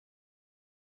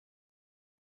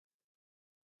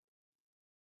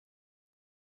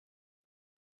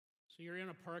So you're in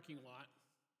a parking lot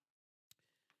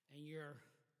and you're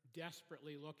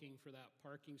desperately looking for that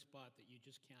parking spot that you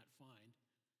just can't find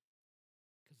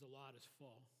because the lot is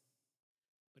full.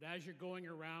 But as you're going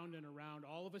around and around,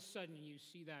 all of a sudden you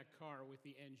see that car with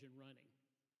the engine running.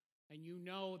 And you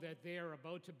know that they're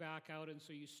about to back out, and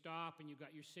so you stop and you've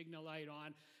got your signal light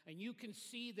on, and you can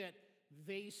see that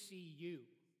they see you.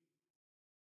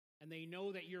 And they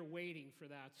know that you're waiting for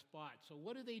that spot. So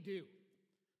what do?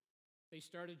 They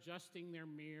start adjusting their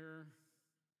mirror.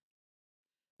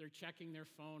 They're checking their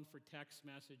phone for text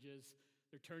messages.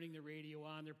 They're turning the radio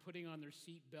on. They're putting on their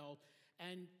seatbelt.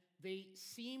 And they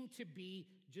seem to be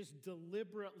just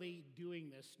deliberately doing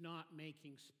this, not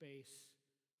making space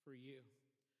for you.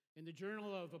 In the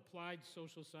Journal of Applied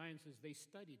Social Sciences, they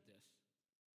studied this.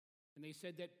 And they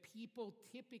said that people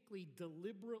typically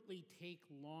deliberately take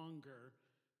longer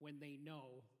when they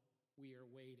know we are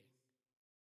waiting.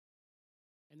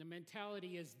 And the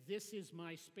mentality is, this is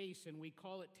my space, and we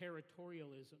call it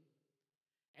territorialism.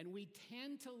 And we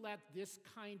tend to let this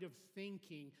kind of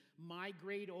thinking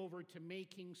migrate over to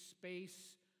making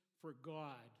space for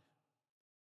God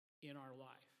in our life.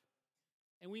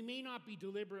 And we may not be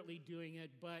deliberately doing it,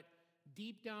 but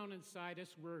deep down inside us,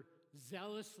 we're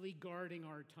zealously guarding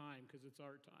our time because it's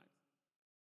our time.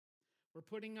 We're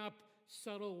putting up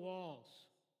subtle walls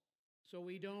so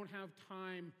we don't have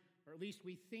time, or at least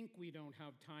we think we don't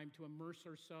have time to immerse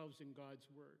ourselves in God's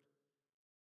Word.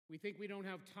 We think we don't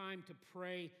have time to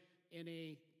pray in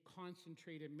a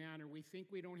concentrated manner. We think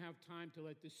we don't have time to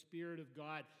let the Spirit of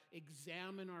God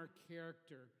examine our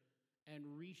character and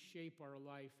reshape our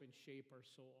life and shape our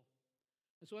soul.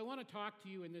 And so I want to talk to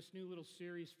you in this new little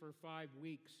series for 5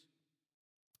 weeks.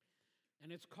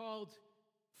 And it's called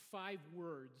 5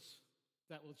 Words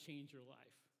That Will Change Your Life.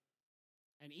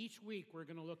 And each week we're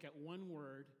going to look at one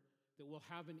word that will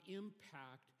have an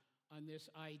impact on this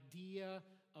idea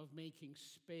of making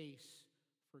space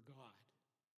for God,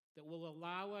 that will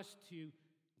allow us to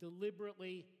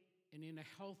deliberately and in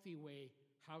a healthy way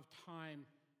have time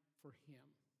for Him.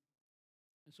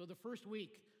 And so the first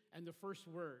week and the first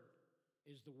word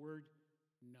is the word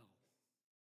no.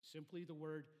 Simply the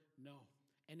word no.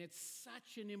 And it's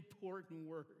such an important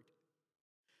word.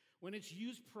 When it's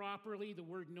used properly, the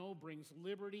word no brings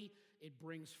liberty, it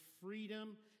brings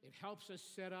freedom, it helps us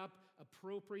set up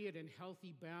appropriate and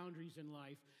healthy boundaries in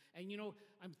life. And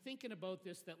I'm thinking about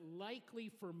this, that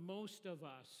likely for most of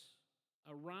us,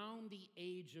 around the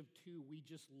age of 2, we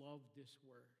just love this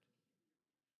word.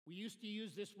 We used to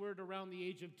use this word around the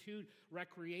age of 2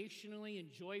 recreationally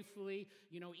and joyfully.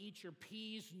 Eat your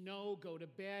peas, no, go to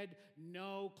bed,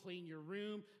 no, clean your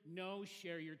room, no,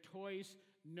 share your toys,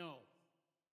 no.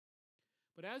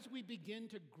 But as we begin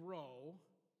to grow,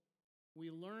 we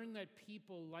learn that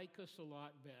people like us a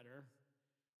lot better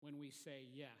when we say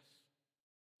yes,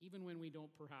 even when we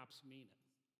don't perhaps mean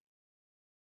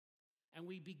it. And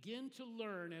we begin to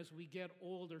learn as we get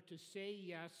older to say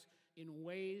yes in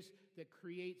ways that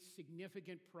create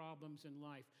significant problems in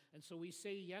life. And so we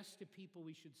say yes to people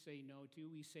we should say no to.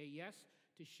 We say yes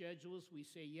to schedules. We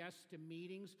say yes to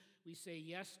meetings. We say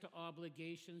yes to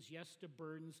obligations, yes to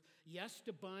burdens, yes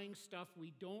to buying stuff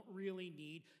we don't really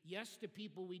need, yes to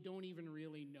people we don't even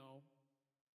really know.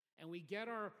 And we get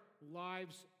our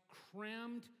lives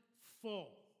crammed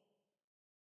full.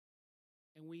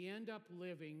 And we end up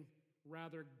living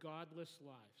rather godless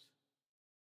lives.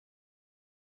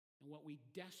 And what we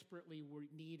desperately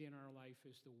need in our life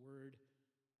is the word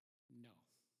no.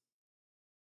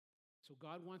 So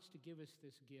God wants to give us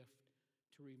this gift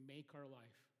to remake our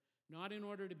life. Not in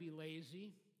order to be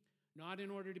lazy, not in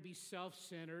order to be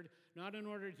self-centered, not in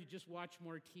order to just watch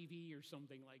more TV or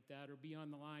something like that or be on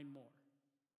the line more,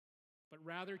 but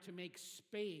rather to make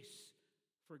space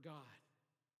for God.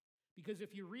 Because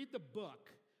if you read the book,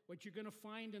 what you're going to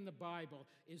find in the Bible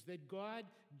is that God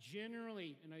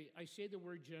generally, and I say the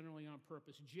word generally on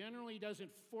purpose, generally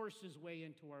doesn't force his way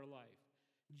into our life.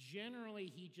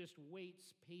 Generally, he just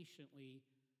waits patiently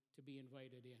to be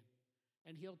invited in.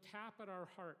 And he'll tap at our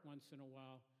heart once in a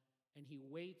while, and he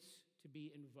waits to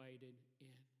be invited in.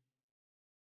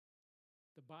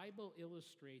 The Bible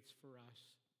illustrates for us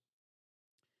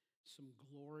some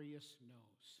glorious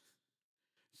no's,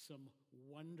 some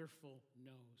wonderful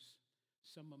no's,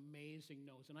 some amazing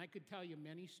no's. And I could tell you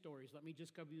many stories. Let me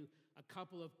just give you a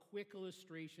couple of quick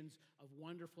illustrations of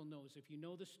wonderful no's. If you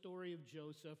know the story of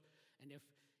Joseph, and if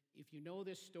you know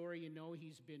this story, you know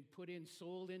he's been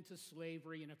sold into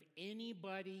slavery. And if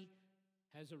anybody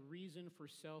has a reason for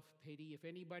self-pity. If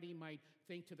anybody might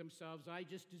think to themselves, I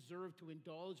just deserve to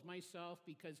indulge myself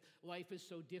because life is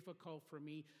so difficult for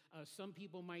me, some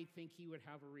people might think he would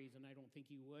have a reason. I don't think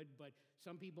he would, but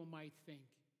some people might think.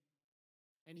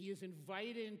 And he is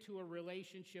invited into a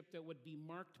relationship that would be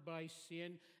marked by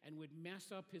sin and would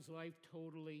mess up his life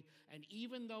totally. And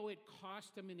even though it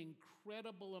cost him an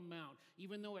incredible amount,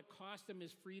 even though it cost him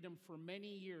his freedom for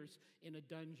many years in a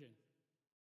dungeon,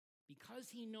 because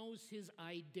he knows his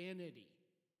identity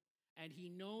and he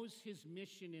knows his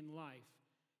mission in life,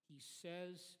 he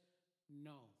says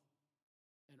no.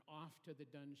 And off to the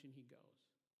dungeon he goes.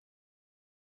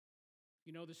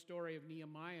 You know the story of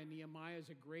Nehemiah. Nehemiah is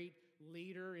a great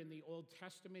leader in the Old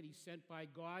Testament. He's sent by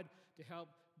God to help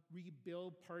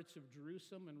rebuild parts of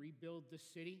Jerusalem and rebuild the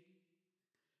city.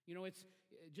 You know, it's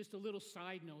just a little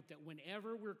side note that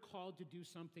whenever we're called to do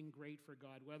something great for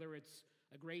God, whether it's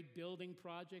a great building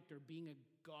project or being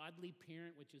a godly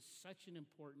parent, which is such an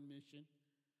important mission,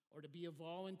 or to be a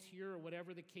volunteer or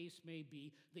whatever the case may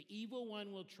be, the evil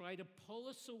one will try to pull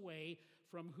us away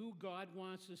from who God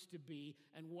wants us to be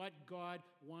and what God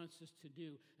wants us to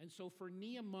do. And so for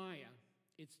Nehemiah,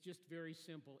 it's just very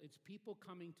simple. It's people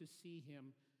coming to see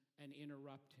him and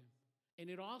interrupt him. And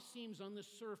it all seems on the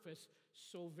surface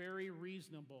so very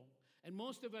reasonable. And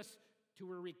most of us,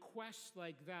 to a request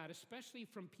like that, especially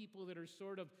from people that are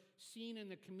sort of seen in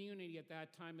the community at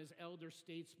that time as elder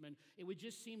statesmen, it would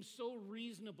just seem so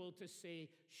reasonable to say,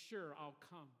 sure, I'll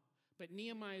come. But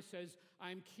Nehemiah says,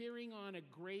 I'm carrying on a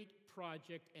great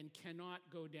project and cannot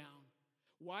go down.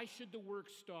 Why should the work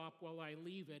stop while I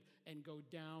leave it and go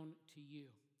down to you?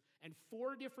 And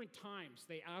 4 different times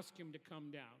they ask him to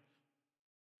come down.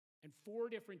 And 4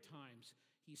 different times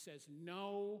he says,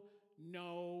 no,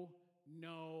 no,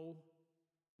 no,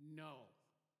 no.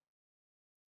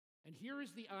 And here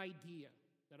is the idea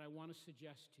that I want to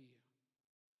suggest to you.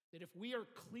 That if we are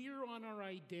clear on our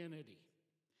identity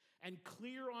and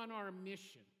clear on our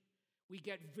mission, we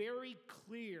get very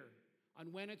clear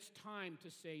on when it's time to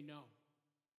say no.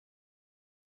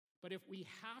 But if we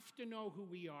have to know who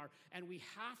we are and we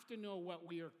have to know what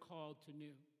we are called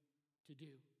to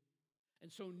do.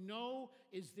 And so no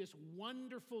is this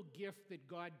wonderful gift that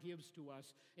God gives to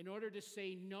us in order to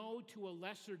say no to a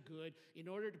lesser good, in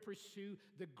order to pursue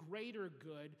the greater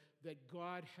good that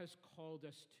God has called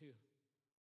us to.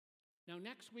 Now,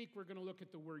 next week, we're going to look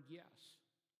at the word yes.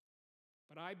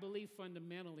 But I believe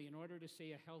fundamentally, in order to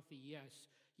say a healthy yes,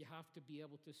 you have to be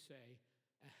able to say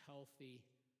a healthy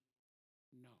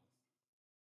no.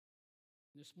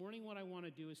 This morning, what I want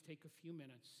to do is take a few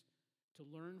minutes to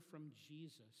learn from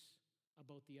Jesus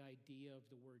about the idea of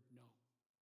the word no.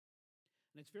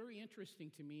 And it's very interesting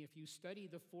to me if you study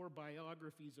the 4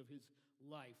 biographies of his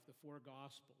life, the 4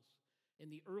 Gospels. In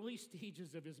the early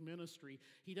stages of his ministry,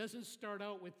 he doesn't start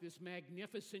out with this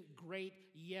magnificent, great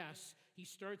yes. He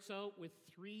starts out with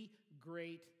 3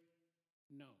 great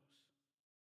no's.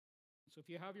 So if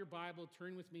you have your Bible,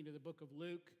 turn with me to the book of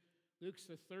Luke. Luke's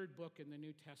the 3rd book in the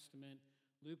New Testament,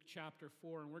 Luke chapter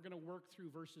 4, and we're going to work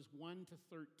through verses 1 to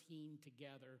 13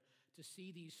 together to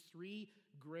see these 3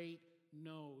 great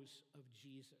no's of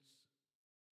Jesus.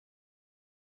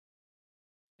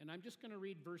 And I'm just going to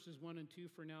read verses 1 and 2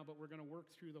 for now, but we're going to work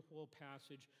through the whole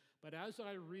passage. But as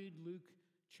I read Luke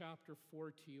chapter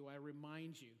 4 to you, I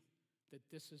remind you that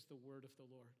this is the word of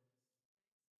the Lord.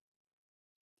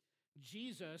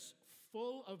 Jesus,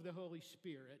 full of the Holy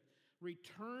Spirit,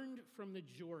 returned from the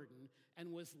Jordan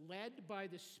and was led by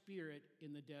the Spirit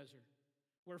in the desert,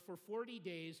 where for 40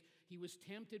 days he was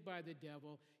tempted by the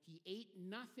devil. He ate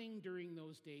nothing during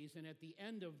those days, and at the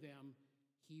end of them,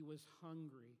 he was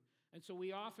hungry. And so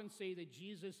we often say that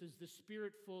Jesus is the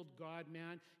Spirit-filled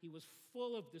God-man. He was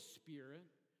full of the Spirit,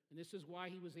 and this is why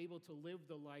he was able to live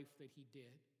the life that he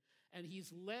did. And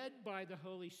he's led by the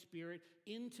Holy Spirit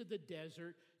into the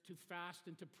desert to fast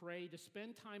and to pray, to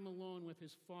spend time alone with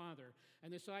his Father.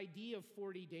 And this idea of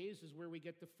 40 days is where we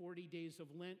get the 40 days of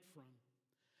Lent from.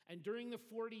 And during the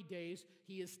 40 days,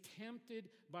 he is tempted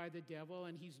by the devil,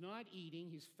 and he's not eating,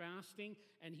 he's fasting,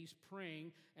 and he's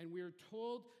praying. And we're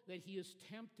told that he is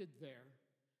tempted there.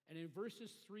 And in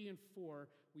verses 3 and 4,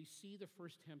 we see the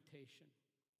first temptation.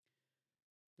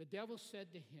 The devil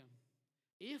said to him,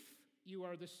 "If you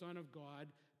are the Son of God,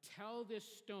 tell this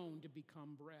stone to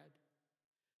become bread."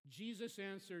 Jesus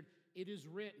answered, "It is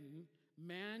written,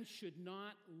 man should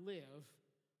not live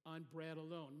on bread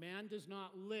alone." Man does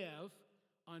not live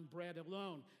on bread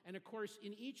alone. And of course,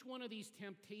 in each one of these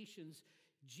temptations,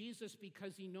 Jesus,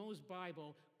 because he knows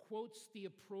Bible, quotes the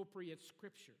appropriate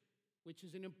scripture, which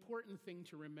is an important thing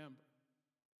to remember.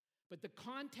 But the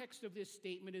context of this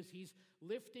statement is he's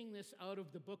lifting this out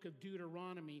of the book of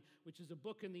Deuteronomy, which is a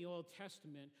book in the Old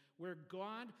Testament, where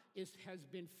God has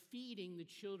been feeding the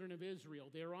children of Israel.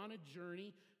 They're on a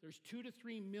journey. There's 2 to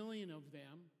 3 million of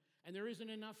them, and there isn't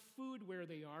enough food where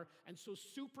they are. And so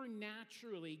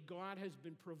supernaturally, God has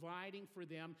been providing for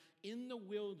them in the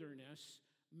wilderness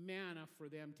manna for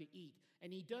them to eat.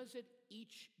 And he does it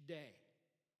each day.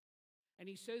 And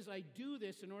he says, I do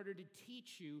this in order to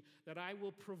teach you that I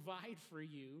will provide for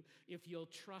you if you'll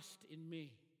trust in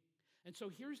me. And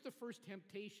so here's the first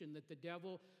temptation that the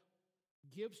devil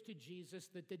gives to Jesus,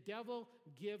 that the devil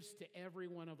gives to every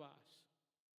one of us.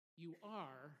 You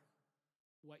are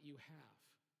what you have.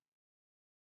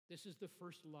 This is the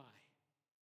first lie.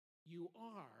 You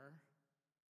are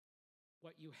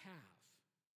what you have.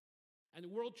 And the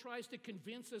world tries to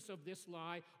convince us of this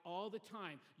lie all the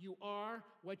time. You are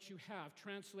what you have.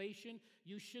 Translation,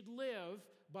 you should live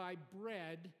by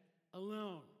bread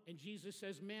alone. And Jesus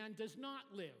says, man does not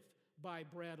live by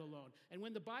bread alone. And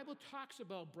when the Bible talks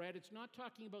about bread, it's not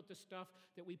talking about the stuff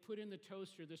that we put in the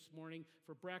toaster this morning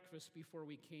for breakfast before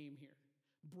we came here.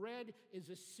 Bread is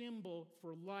a symbol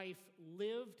for life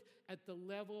lived at the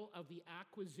level of the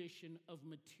acquisition of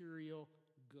material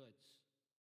goods.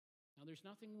 Now, there's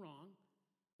nothing wrong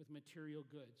with material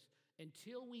goods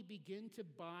until we begin to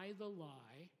buy the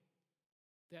lie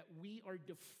that we are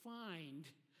defined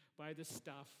by the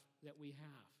stuff that we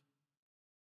have.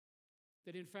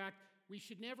 That, in fact, we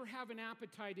should never have an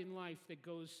appetite in life that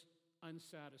goes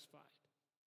unsatisfied.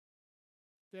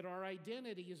 That our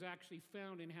identity is actually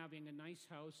found in having a nice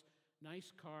house,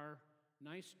 nice car,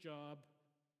 nice job,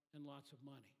 and lots of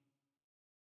money.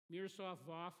 Miroslav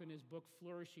Volf, in his book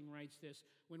Flourishing, writes this: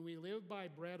 when we live by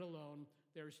bread alone,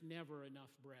 there's never enough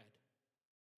bread.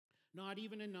 Not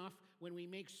even enough when we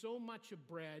make so much of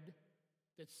bread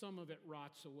that some of it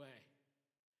rots away.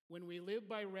 When we live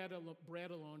by bread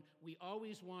alone, we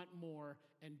always want more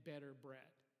and better bread.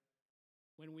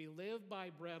 When we live by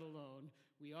bread alone,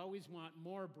 we always want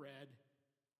more bread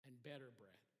and better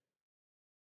bread.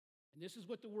 And this is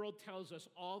what the world tells us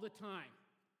all the time.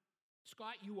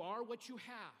 Scott, you are what you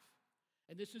have.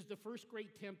 And this is the first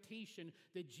great temptation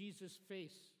that Jesus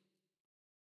faced.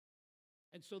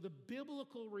 And so the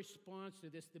biblical response to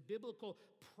this, the biblical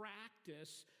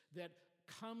practice that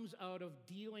comes out of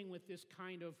dealing with this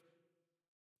kind of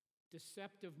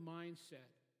deceptive mindset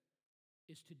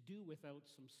is to do without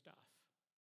some stuff.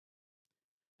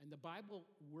 And the Bible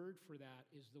word for that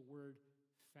is the word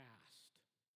fast.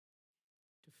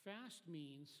 To fast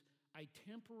means I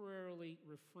temporarily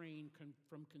refrain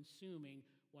from consuming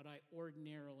what I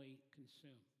ordinarily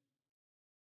consume.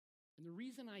 And the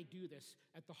reason I do this,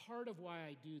 at the heart of why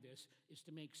I do this, is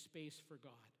to make space for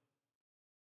God.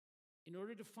 In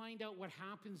order to find out what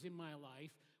happens in my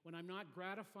life when I'm not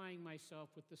gratifying myself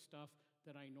with the stuff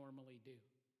that I normally do.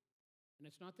 And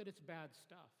it's not that it's bad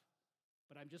stuff,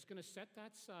 but I'm just going to set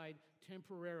that aside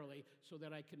temporarily so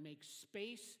that I can make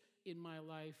space in my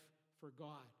life for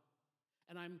God.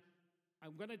 And I'm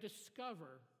going to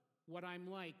discover what I'm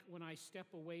like when I step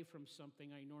away from something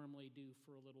I normally do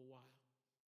for a little while.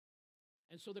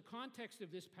 And so the context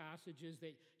of this passage is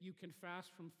that you can fast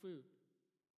from food.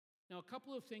 Now, a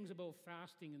couple of things about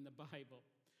fasting in the Bible.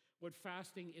 What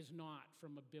fasting is not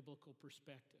from a biblical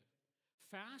perspective.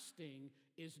 Fasting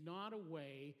is not a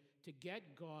way to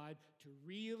get God to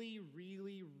really,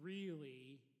 really,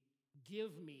 really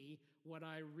give me what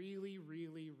I really,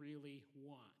 really, really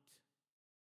want.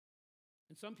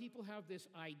 And some people have this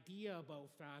idea about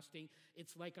fasting.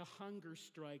 It's like a hunger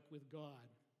strike with God.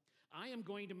 I am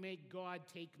going to make God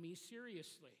take me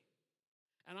seriously.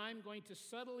 And I'm going to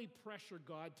subtly pressure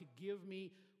God to give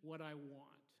me what I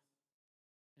want.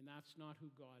 And that's not who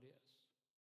God is.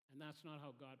 And that's not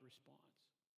how God responds.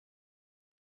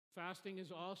 Fasting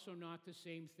is also not the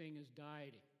same thing as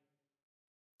dieting.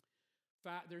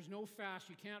 There's no fast.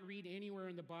 You can't read anywhere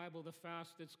in the Bible the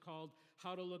fast that's called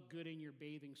how to look good in your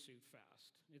bathing suit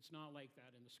fast. It's not like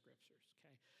that in the scriptures,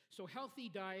 okay? So healthy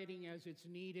dieting as it's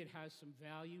needed has some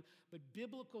value, but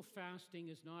biblical fasting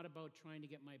is not about trying to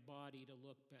get my body to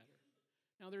look better.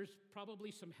 Now, there's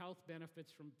probably some health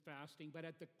benefits from fasting, but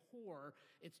at the core,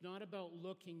 it's not about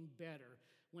looking better.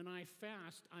 When I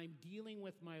fast, I'm dealing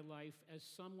with my life as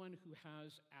someone who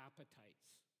has appetites.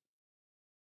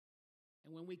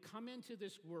 And when we come into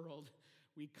this world,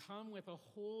 we come with a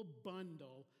whole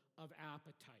bundle of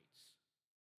appetites.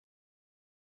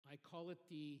 I call it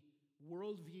the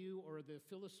worldview or the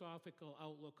philosophical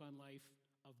outlook on life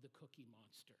of the Cookie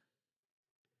Monster,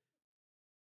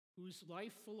 whose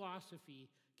life philosophy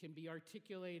can be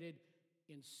articulated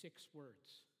in 6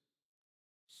 words.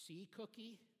 See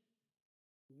cookie,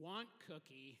 want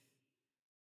cookie,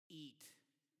 eat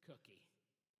cookie.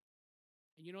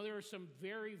 And you know, there are some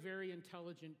very, very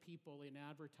intelligent people in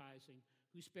advertising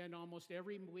who spend almost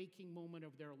every waking moment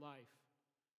of their life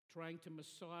trying to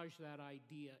massage that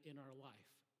idea in our life,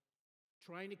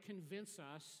 trying to convince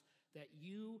us that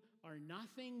you are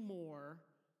nothing more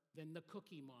than the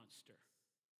Cookie Monster.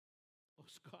 Oh,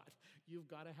 Scott, you've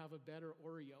got to have a better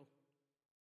Oreo.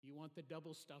 You want the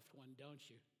double stuffed one, don't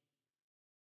you?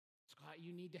 Scott,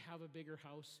 you need to have a bigger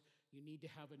house. You need to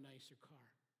have a nicer car.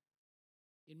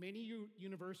 In many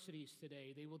universities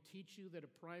today, they will teach you that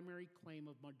a primary claim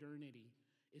of modernity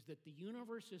is that the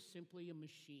universe is simply a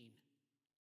machine,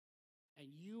 and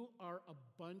you are a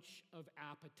bunch of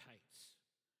appetites.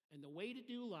 And the way to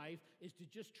do life is to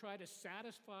just try to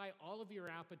satisfy all of your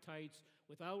appetites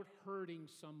without hurting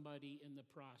somebody in the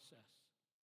process.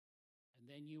 And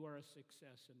then you are a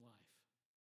success in life.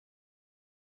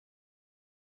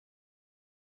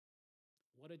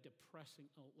 What a depressing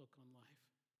outlook on life,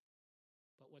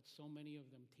 but what so many of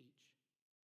them teach.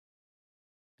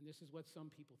 And this is what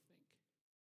some people think.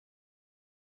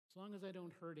 As long as I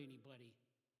don't hurt anybody,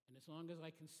 and as long as I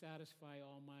can satisfy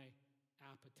all my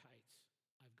appetites,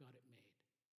 I've got it made.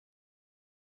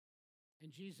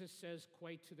 And Jesus says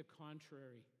quite to the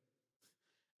contrary,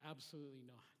 absolutely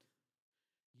not.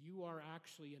 You are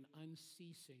actually an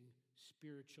unceasing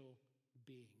spiritual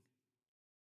being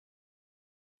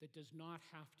that does not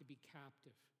have to be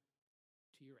captive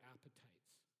to your appetites.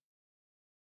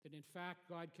 That in fact,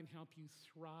 God can help you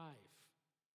thrive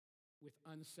with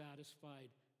unsatisfied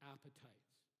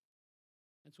appetites.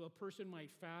 And so a person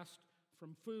might fast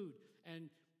from food, and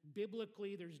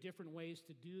biblically, there's different ways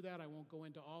to do that. I won't go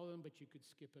into all of them, but you could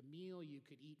skip a meal. You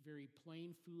could eat very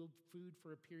plain food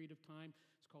for a period of time.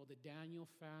 It's called the Daniel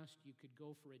fast. You could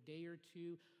go for a day or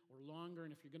two or longer.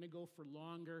 And if you're going to go for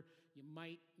longer, you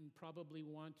might and probably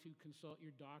want to consult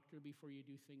your doctor before you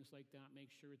do things like that. Make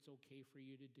sure it's okay for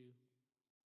you to do.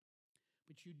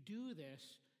 But you do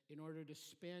this in order to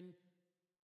spend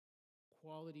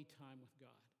quality time with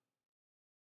God.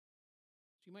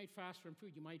 So you might fast from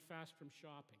food. You might fast from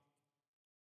shopping.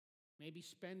 Maybe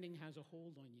spending has a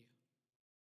hold on you.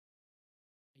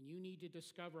 And you need to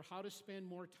discover how to spend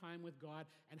more time with God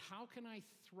and how can I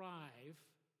thrive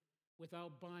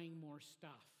without buying more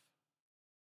stuff.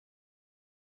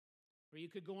 Or you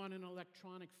could go on an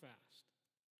electronic fast.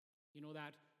 You know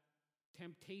that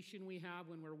temptation we have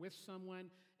when we're with someone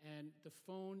and the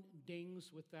phone dings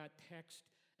with that text,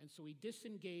 and so we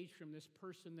disengage from this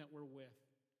person that we're with.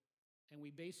 And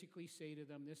we basically say to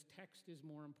them, this text is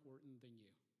more important than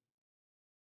you.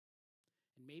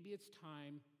 And maybe it's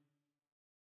time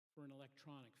for an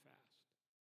electronic fast.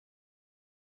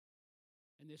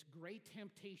 And this great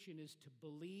temptation is to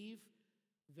believe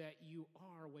that you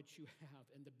are what you have,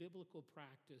 and the biblical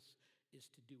practice is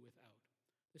to do without.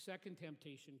 The second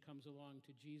temptation comes along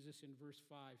to Jesus in verse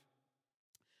 5.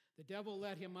 The devil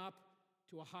led him up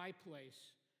to a high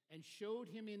place and showed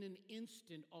him in an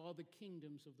instant all the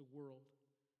kingdoms of the world.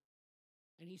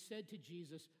 And he said to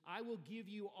Jesus, I will give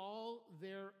you all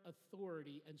their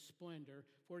authority and splendor,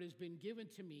 for it has been given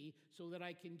to me so that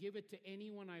I can give it to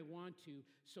anyone I want to.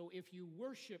 So if you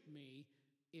worship me,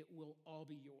 it will all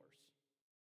be yours.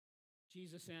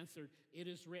 Jesus answered, it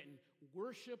is written,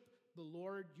 worship the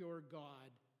Lord your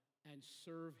God and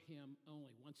serve him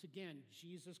only. Once again,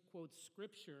 Jesus quotes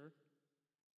Scripture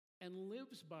and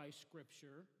lives by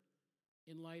Scripture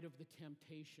in light of the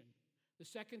temptation. The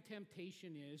second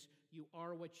temptation is you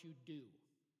are what you do.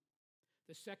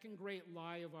 The second great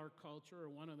lie of our culture, or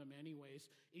one of them anyways,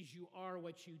 is you are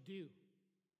what you do.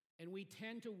 And we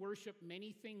tend to worship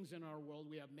many things in our world.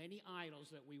 We have many idols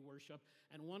that we worship,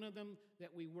 and one of them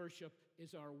that we worship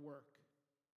is our work.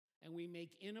 And we make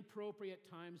inappropriate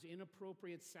times,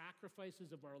 inappropriate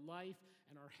sacrifices of our life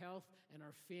and our health and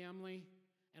our family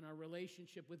and our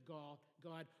relationship with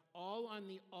God, all on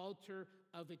the altar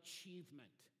of achievement.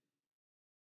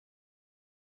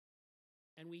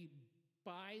 And we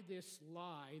buy this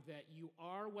lie that you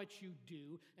are what you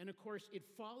do. And of course, it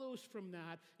follows from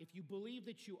that, if you believe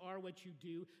that you are what you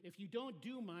do, if you don't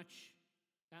do much,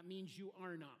 that means you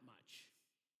are not much.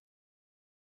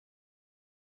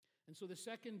 And so the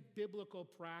second biblical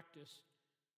practice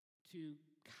to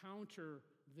counter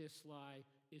this lie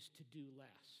is to do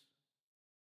less.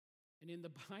 And in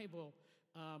the Bible,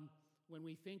 when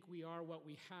we think we are what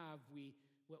we have,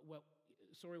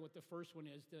 what the first one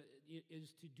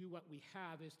is to do what we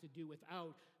have, is to do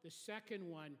without. The second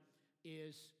one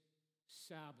is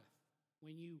Sabbath.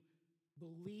 When you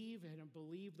believe and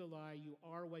believe the lie, you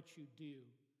are what you do.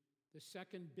 The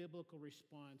second biblical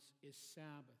response is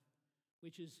Sabbath,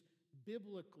 which is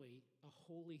biblically a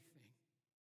holy thing.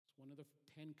 It's one of the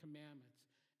 10 Commandments.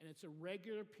 And it's a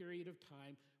regular period of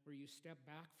time where you step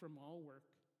back from all work,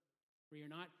 where you're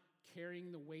not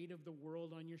carrying the weight of the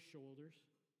world on your shoulders,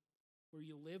 where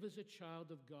you live as a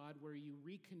child of God, where you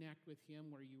reconnect with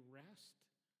Him, where you rest,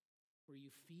 where you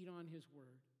feed on His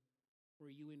Word, where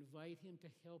you invite Him to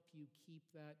help you keep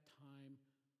that time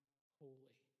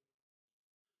holy.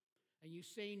 And you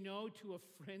say no to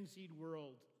a frenzied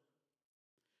world.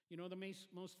 You know, the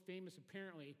most famous,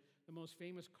 apparently, the most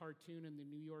famous cartoon in the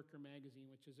New Yorker magazine,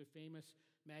 which is a famous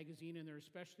magazine, and they're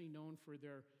especially known for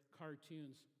their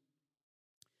cartoons.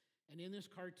 And in this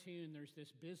cartoon, there's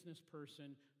this business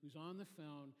person who's on the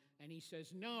phone, and he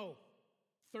says, "No,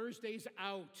 Thursday's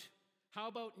out. How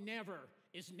about never?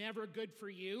 Is never good for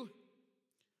you?"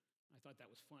 I thought that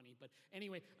was funny, but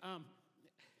anyway,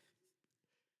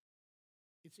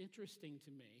 it's interesting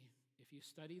to me, if you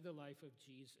study the life of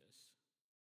Jesus,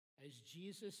 as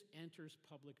Jesus enters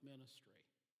public ministry,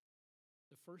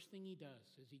 the first thing he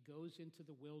does is he goes into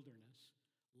the wilderness.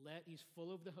 He's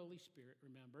full of the Holy Spirit,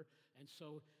 remember, and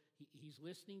so he's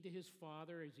listening to his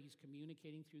Father as he's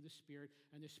communicating through the Spirit,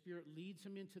 and the Spirit leads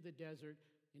him into the desert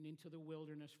and into the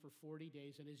wilderness for 40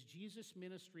 days. And as Jesus'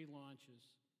 ministry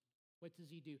launches, what does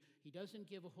he do? He doesn't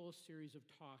give a whole series of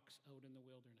talks out in the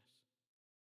wilderness.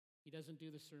 He doesn't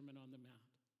do the Sermon on the Mount.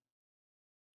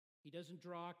 He doesn't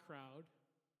draw a crowd.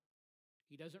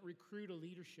 He doesn't recruit a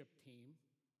leadership team.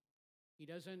 He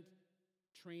doesn't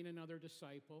train another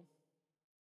disciple.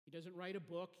 He doesn't write a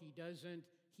book. He doesn't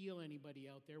heal anybody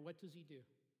out there. What does he do?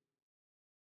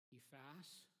 He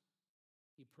fasts,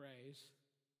 he prays,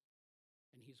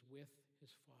 and he's with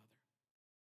his Father.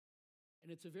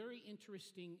 And it's a very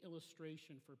interesting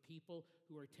illustration for people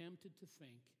who are tempted to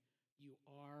think you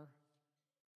are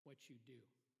what you do.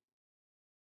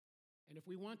 And if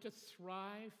we want to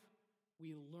thrive,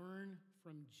 we learn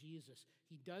from Jesus.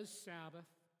 He does Sabbath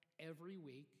every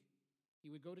week. He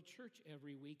would go to church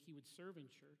every week. He would serve in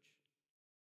church.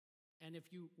 And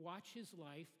if you watch his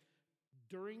life,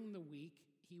 during the week,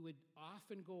 he would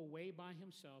often go away by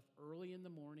himself early in the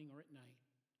morning or at night,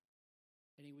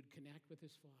 and he would connect with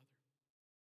his Father.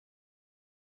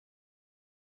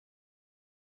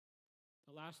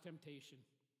 The last temptation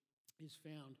is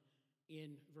found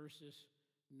in verses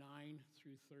 9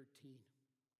 through 13.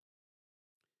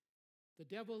 The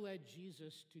devil led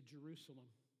Jesus to Jerusalem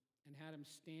and had him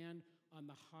stand on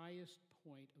the highest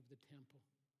point of the temple.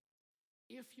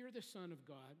 "If you're the Son of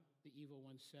God," the evil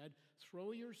one said,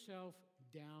 "throw yourself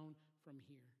down from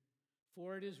here.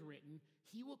 For it is written,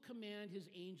 he will command his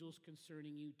angels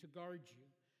concerning you to guard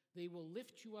you. They will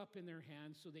lift you up in their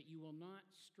hands so that you will not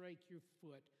strike your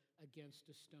foot against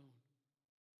a stone."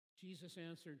 Jesus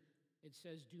answered, it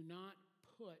says, "Do not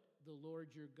put the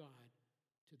Lord your God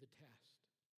to the test."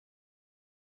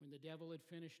 When the devil had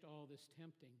finished all this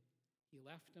tempting, he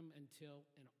left him until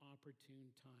an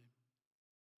opportune time.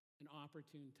 An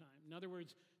opportune time. In other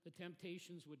words, the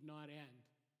temptations would not end.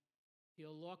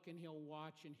 He'll look and he'll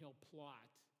watch and he'll plot.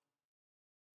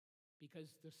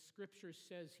 Because the scripture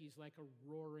says he's like a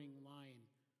roaring lion,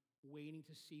 waiting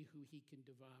to see who he can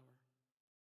devour.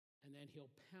 And then he'll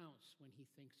pounce when he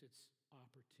thinks it's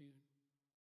opportune.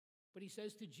 But he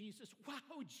says to Jesus,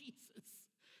 "Wow, Jesus,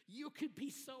 you could be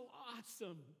so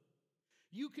awesome.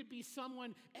 You could be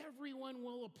someone everyone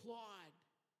will applaud."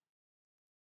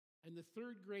 And the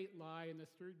third great lie and the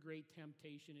third great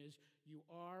temptation is you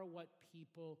are what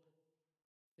people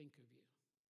think of you.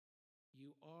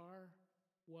 You are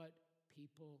what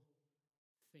people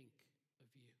think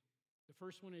of you. The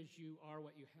first one is you are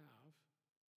what you have.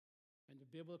 And the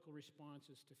biblical response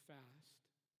is to fast.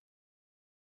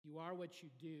 You are what you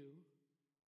do.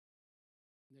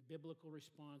 And the biblical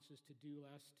response is to do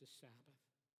less, to Sabbath.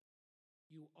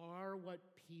 You are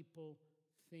what people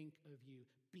think of you.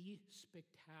 Be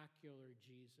spectacular,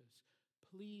 Jesus.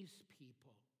 Please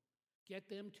people. Get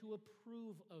them to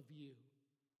approve of you.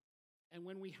 And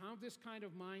when we have this kind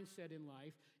of mindset in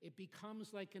life, it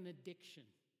becomes like an addiction.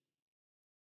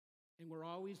 And we're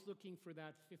always looking for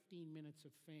that 15 minutes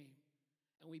of fame.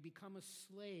 And we become a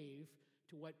slave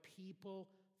to what people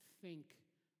think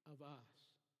of us.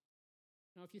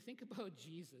 Now, if you think about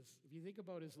Jesus, if you think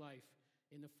about his life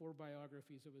in the 4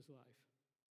 biographies of his life,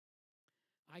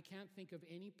 I can't think of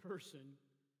any person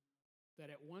that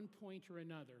at one point or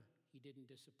another he didn't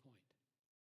disappoint.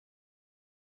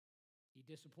 He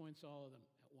disappoints all of them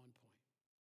at one point.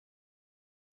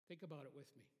 Think about it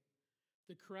with me.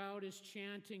 The crowd is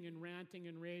chanting and ranting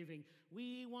and raving,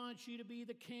 "We want you to be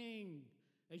the king."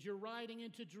 As you're riding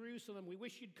into Jerusalem, we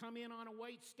wish you'd come in on a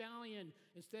white stallion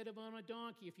instead of on a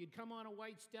donkey. If you'd come on a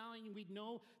white stallion, we'd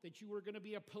know that you were going to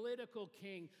be a political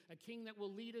king, a king that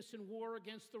will lead us in war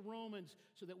against the Romans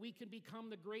so that we can become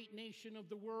the great nation of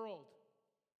the world.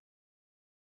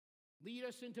 Lead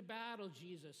us into battle,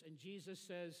 Jesus. And Jesus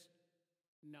says,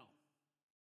 no.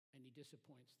 And he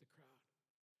disappoints the crowd.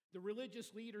 The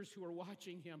religious leaders who are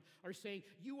watching him are saying,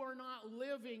 you are not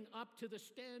living up to the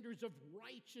standards of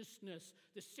righteousness,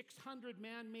 the 600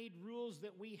 man-made rules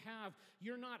that we have.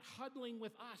 You're not huddling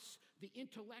with us, the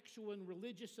intellectual and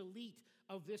religious elite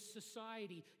of this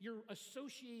society. You're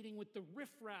associating with the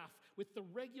riffraff, with the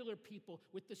regular people,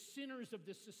 with the sinners of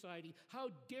this society.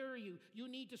 How dare you? You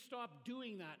need to stop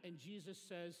doing that. And Jesus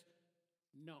says,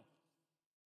 no.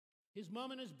 His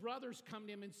mom and his brothers come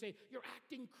to him and say, you're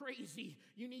acting crazy.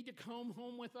 You need to come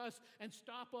home with us and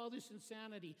stop all this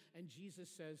insanity. And Jesus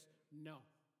says, no.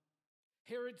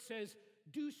 Herod says,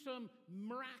 do some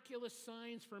miraculous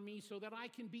signs for me so that I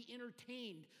can be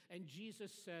entertained. And Jesus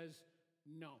says,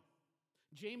 no.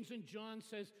 James and John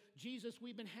says, Jesus,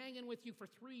 we've been hanging with you for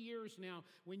 3 years now.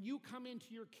 When you come into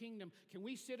your kingdom, can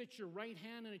we sit at your right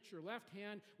hand and at your left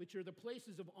hand, which are the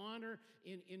places of honor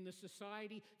in the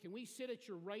society? Can we sit at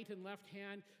your right and left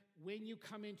hand when you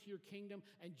come into your kingdom?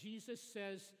 And Jesus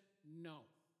says, no.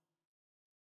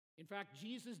 In fact,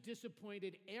 Jesus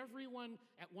disappointed everyone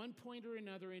at one point or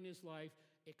another in his life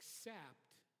except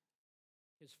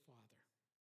his Father.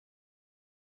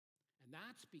 And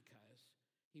that's because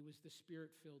he was the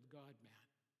Spirit-filled God-man,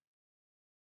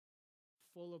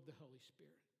 full of the Holy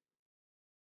Spirit.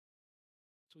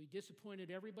 So he disappointed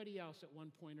everybody else at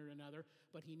one point or another,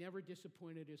 but he never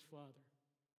disappointed his Father.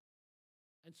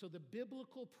 And so the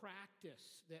biblical practice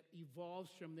that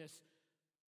evolves from this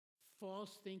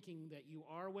false thinking that you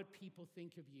are what people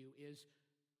think of you is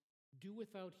do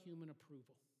without human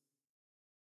approval.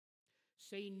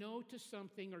 Say no to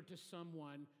something or to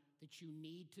someone that you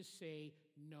need to say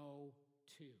no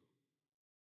to.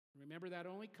 Remember, that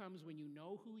only comes when you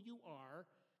know who you are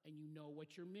and you know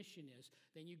what your mission is.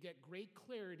 Then you get great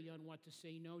clarity on what to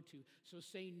say no to. So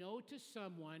say no to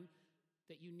someone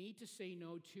that you need to say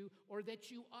no to or that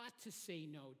you ought to say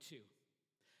no to.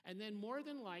 And then more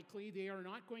than likely, they are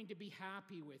not going to be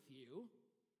happy with you.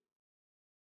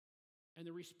 And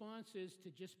the response is to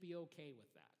just be okay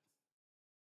with that.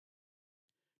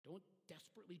 Don't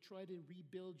desperately try to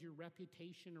rebuild your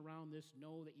reputation around this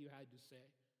no that you had to say.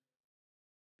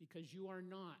 Because you are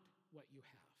not what you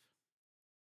have.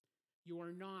 You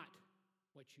are not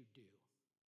what you do.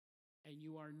 And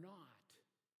you are not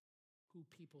who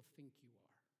people think you are.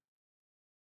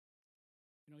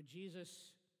 You know,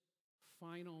 Jesus'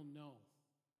 final no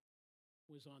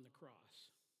was on the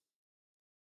cross.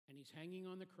 And he's hanging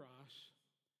on the cross.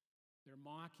 They're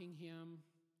mocking him.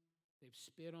 They've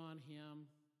spit on him.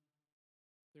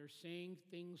 They're saying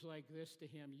things like this to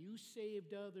him. You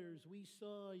saved others. We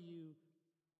saw you.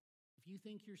 If you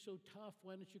think you're so tough,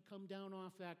 why don't you come down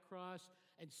off that cross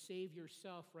and save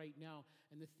yourself right now?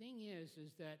 And the thing is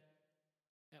that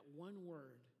at one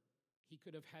word, he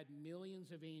could have had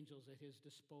millions of angels at his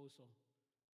disposal,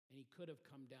 and he could have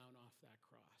come down off that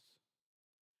cross.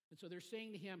 And so they're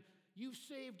saying to him, you've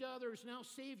saved others, now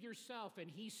save yourself. And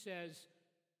he says,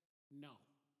 no.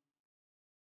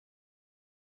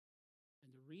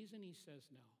 And the reason he says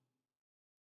no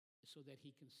is so that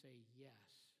he can say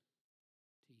yes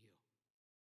to you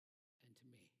and to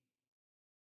me.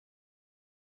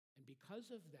 And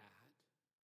because of that,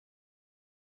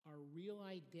 our real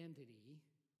identity,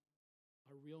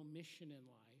 our real mission in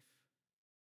life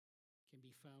can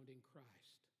be found in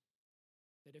Christ.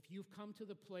 That if you've come to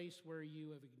the place where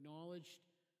you have acknowledged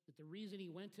that the reason he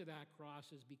went to that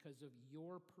cross is because of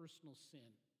your personal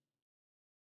sin,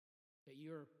 that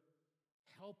you're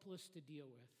helpless to deal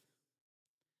with,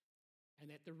 and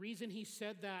that the reason he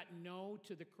said that no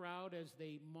to the crowd as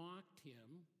they mocked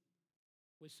him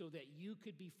was so that you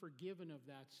could be forgiven of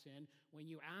that sin when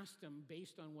you asked him,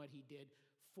 based on what he did,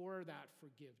 for that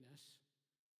forgiveness,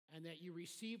 and that you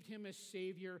received him as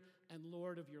Savior and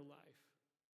Lord of your life,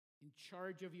 in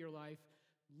charge of your life,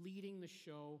 leading the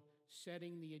show,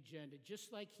 setting the agenda.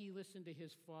 Just like he listened to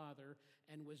his Father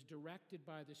and was directed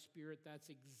by the Spirit, that's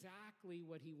exactly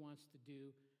what he wants to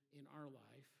do in our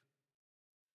life.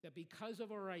 That because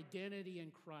of our identity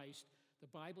in Christ, the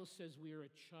Bible says we are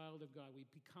a child of God. We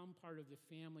become part of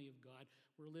the family of God.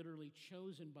 We're literally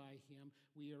chosen by him.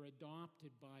 We are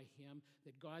adopted by him.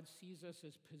 That God sees us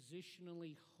as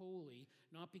positionally holy,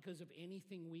 not because of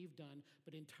anything we've done,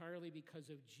 but entirely because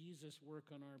of Jesus' work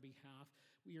on our behalf.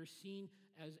 We are seen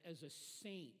as a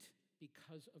saint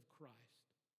because of Christ.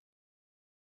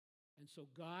 And so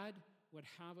God would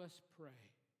have us pray,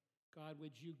 God,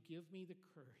 would you give me the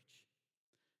courage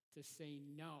to say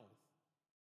no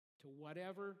to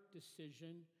whatever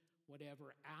decision,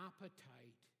 whatever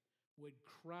appetite would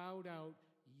crowd out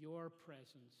your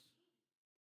presence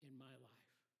in my life.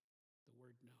 The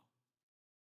word no.